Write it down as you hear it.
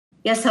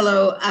Yes,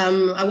 hello.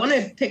 I want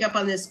to pick up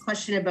on this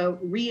question about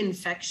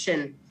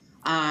reinfection,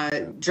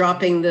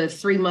 dropping the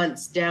 3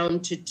 months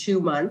down to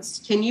 2 months.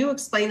 Can you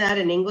explain that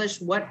in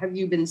English? What have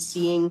you been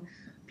seeing?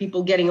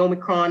 People getting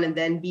Omicron and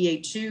then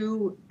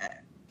BA2?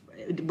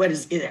 What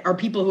is it? Are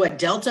people who had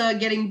Delta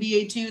getting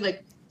BA2?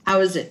 Like,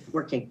 how is it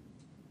working?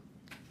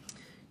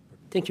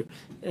 Thank you.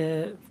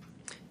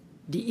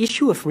 The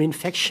issue of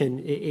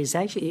reinfection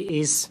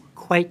is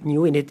quite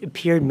new, and it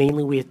appeared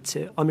mainly with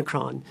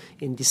Omicron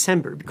in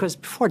December, because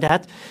before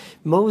that,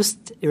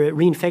 most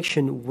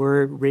reinfection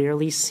were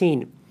rarely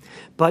seen.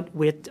 But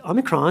with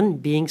Omicron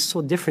being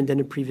so different than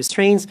the previous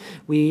strains,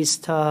 we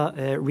saw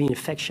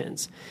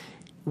reinfections.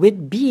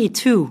 With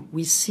BA2,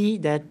 we see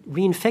that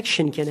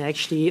reinfection can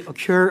actually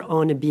occur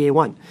on a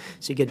BA1.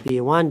 So you get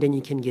BA1, then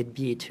you can get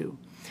BA2.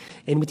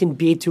 And within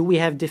BA2, we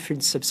have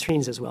different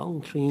substrains as well,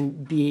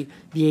 including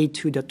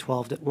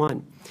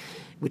BA2.12.1,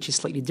 which is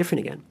slightly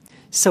different again.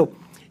 So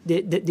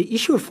the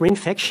issue of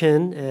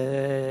reinfection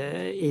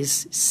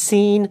is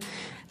seen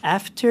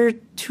after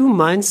 2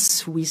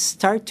 months. We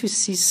start to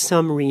see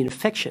some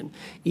reinfection,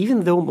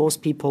 even though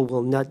most people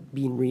will not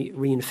be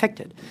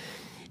reinfected.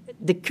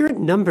 The current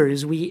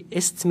numbers, we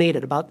estimate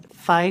that about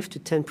 5 to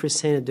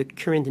 10% of the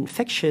current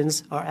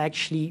infections are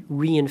actually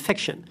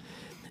reinfection.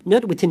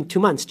 Not within 2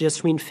 months,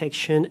 just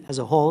reinfection as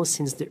a whole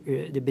since the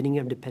beginning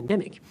of the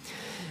pandemic.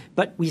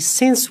 But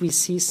since we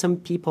see some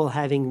people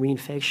having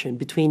reinfection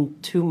between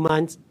 2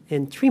 months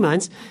and 3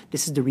 months,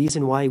 this is the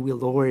reason why we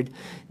lowered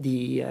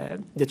the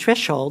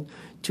threshold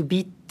to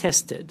be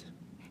tested.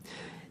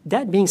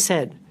 That being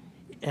said,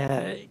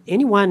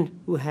 anyone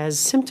who has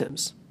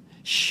symptoms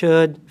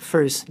should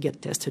first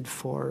get tested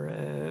for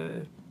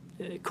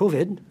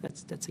COVID,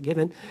 that's a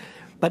given,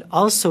 but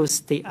also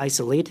stay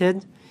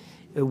isolated,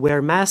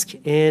 wear masks,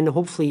 and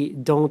hopefully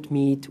don't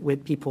meet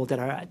with people that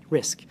are at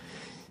risk.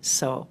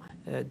 So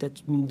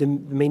that's the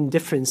main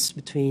difference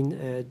between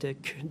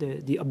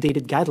the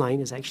updated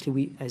guideline is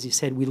actually, as you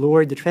said, we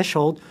lowered the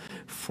threshold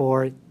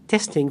for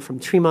testing from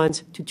 3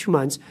 months to 2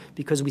 months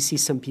because we see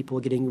some people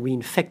getting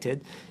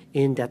reinfected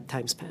in that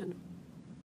time span.